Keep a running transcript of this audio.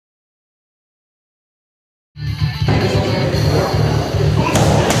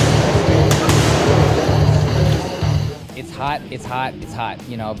hot,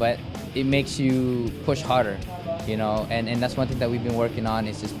 you know, but it makes you push harder, you know, and that's one thing that we've been working on,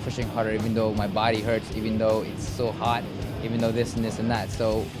 is just pushing harder, even though my body hurts, even though it's so hot, even though this and this and that.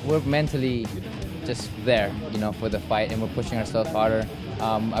 So we're mentally just there, you know, for the fight, and we're pushing ourselves harder.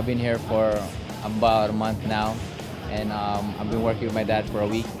 I've been here for about a month now, and I've been working with my dad for a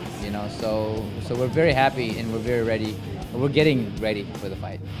week, you know, so we're very happy and we're very ready. We're getting ready for the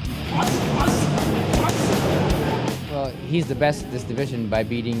fight. Well, he's the best in this division by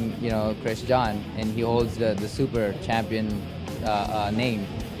beating, you know, Chris John, and he holds the super champion name.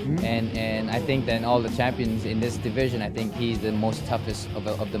 And I think that in all the champions in this division, I think he's the most toughest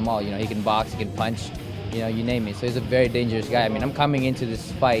of them all. You know, he can box, he can punch, you know, you name it. So he's a very dangerous guy. I mean, I'm coming into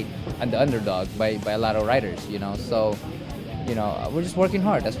this fight the underdog by a lot of writers, you know. So, you know, we're just working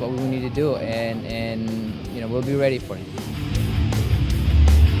hard. That's what we need to do, and you know, we'll be ready for him.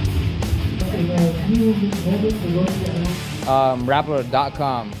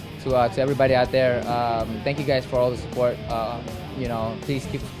 Rappler.com to everybody out there. Thank you guys for all the support. You know, please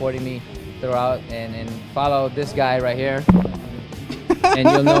keep supporting me throughout, and follow this guy right here, and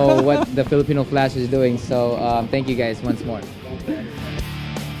you'll know what the Filipino Flash is doing. So thank you guys once more.